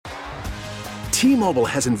T-Mobile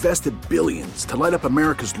has invested billions to light up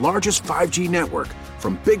America's largest 5G network,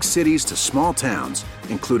 from big cities to small towns,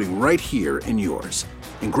 including right here in yours.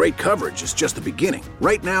 And great coverage is just the beginning.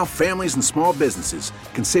 Right now, families and small businesses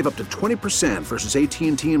can save up to 20% versus AT&T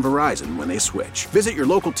and Verizon when they switch. Visit your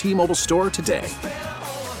local T-Mobile store today.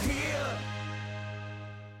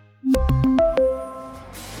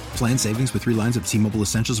 Plan savings with 3 lines of T-Mobile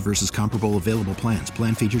Essentials versus comparable available plans.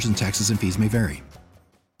 Plan features and taxes and fees may vary.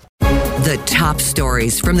 The top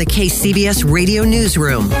stories from the KCBS Radio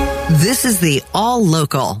Newsroom. This is the All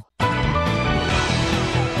Local.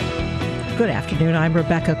 Good afternoon. I'm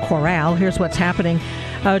Rebecca Corral. Here's what's happening.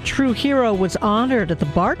 A true hero was honored at the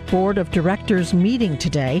BART Board of Directors meeting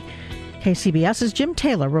today. KCBS's Jim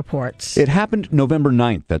Taylor reports. It happened November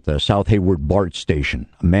 9th at the South Hayward BART station.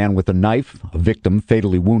 A man with a knife, a victim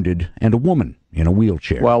fatally wounded, and a woman in a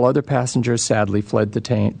wheelchair. While other passengers sadly fled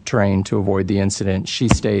the train to avoid the incident, she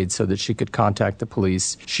stayed so that she could contact the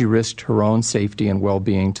police. She risked her own safety and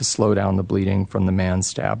well-being to slow down the bleeding from the man's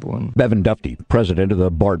stab wound. Bevan Dufty, president of the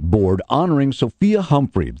BART board, honoring Sophia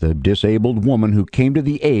Humphrey, the disabled woman who came to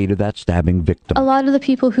the aid of that stabbing victim. A lot of the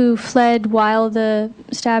people who fled while the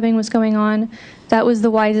stabbing was going on, that was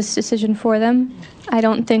the wisest decision for them. I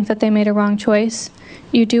don't think that they made a wrong choice.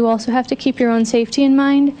 You do also have to keep your own safety in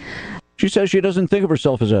mind. She says she doesn't think of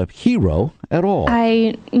herself as a hero at all.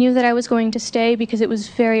 I knew that I was going to stay because it was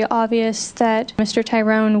very obvious that Mr.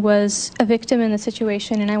 Tyrone was a victim in the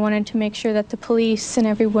situation, and I wanted to make sure that the police and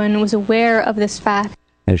everyone was aware of this fact.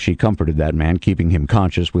 As she comforted that man, keeping him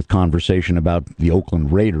conscious with conversation about the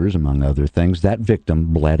Oakland Raiders, among other things, that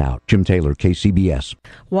victim bled out. Jim Taylor, KCBS.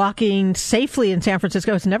 Walking safely in San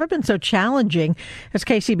Francisco has never been so challenging. As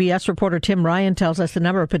KCBS reporter Tim Ryan tells us, the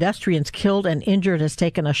number of pedestrians killed and injured has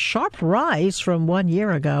taken a sharp rise from 1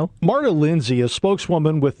 year ago. Marta Lindsay, a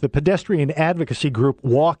spokeswoman with the pedestrian advocacy group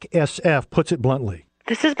Walk SF, puts it bluntly.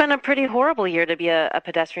 This has been a pretty horrible year to be a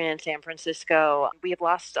pedestrian in San Francisco. We've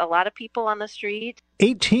lost a lot of people on the street.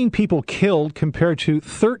 18 people killed compared to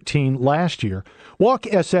 13 last year. Walk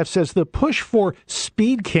SF says the push for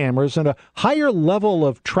speed cameras and a higher level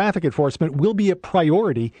of traffic enforcement will be a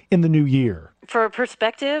priority in the new year. For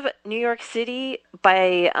perspective, New York City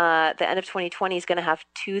by the end of 2020 is going to have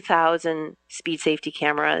 2,000 speed safety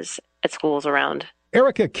cameras at schools around.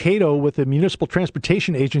 Erica Cato with the Municipal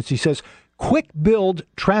Transportation Agency says quick build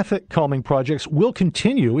traffic calming projects will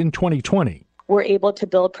continue in 2020. We're able to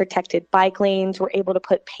build protected bike lanes. We're able to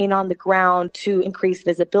put paint on the ground to increase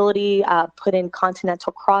visibility, put in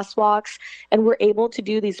continental crosswalks, and we're able to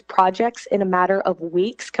do these projects in a matter of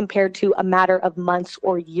weeks compared to a matter of months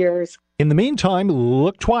or years. In the meantime,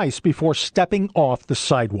 look twice before stepping off the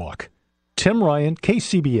sidewalk. Tim Ryan,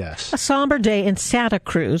 KCBS. A somber day in Santa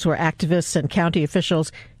Cruz, where activists and county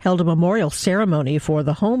officials held a memorial ceremony for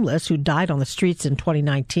the homeless who died on the streets in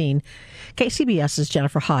 2019. KCBS's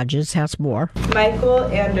Jennifer Hodges has more. Michael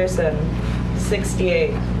Anderson,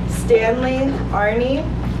 68. Stanley Arney,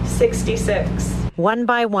 66. One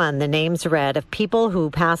by one, the names read of people who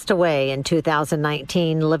passed away in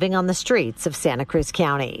 2019 living on the streets of Santa Cruz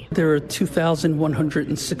County. There are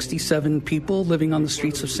 2,167 people living on the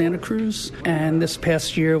streets of Santa Cruz, and this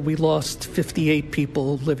past year we lost 58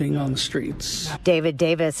 people living on the streets. David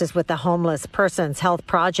Davis is with the Homeless Persons Health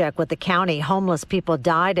Project with the county. Homeless people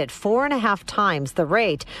died at 4.5 times the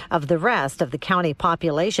rate of the rest of the county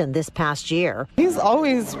population this past year. He's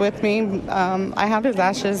always with me. I have his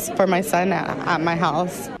ashes for my son at my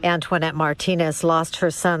house. Antoinette Martinez lost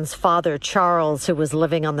her son's father, Charles, who was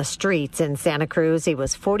living on the streets in Santa Cruz. He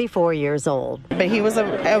was 44 years old. But he was a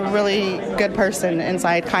really good person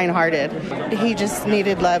inside, kind-hearted. He just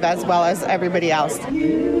needed love as well as everybody else.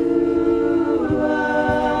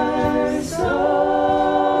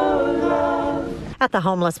 At the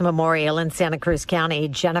Homeless Memorial in Santa Cruz County,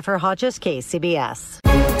 Jennifer Hodges, KCBS.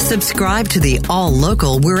 Subscribe to the All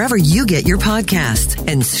Local wherever you get your podcasts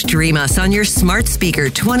and stream us on your smart speaker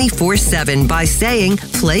 24/7 by saying,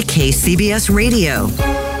 play KCBS Radio.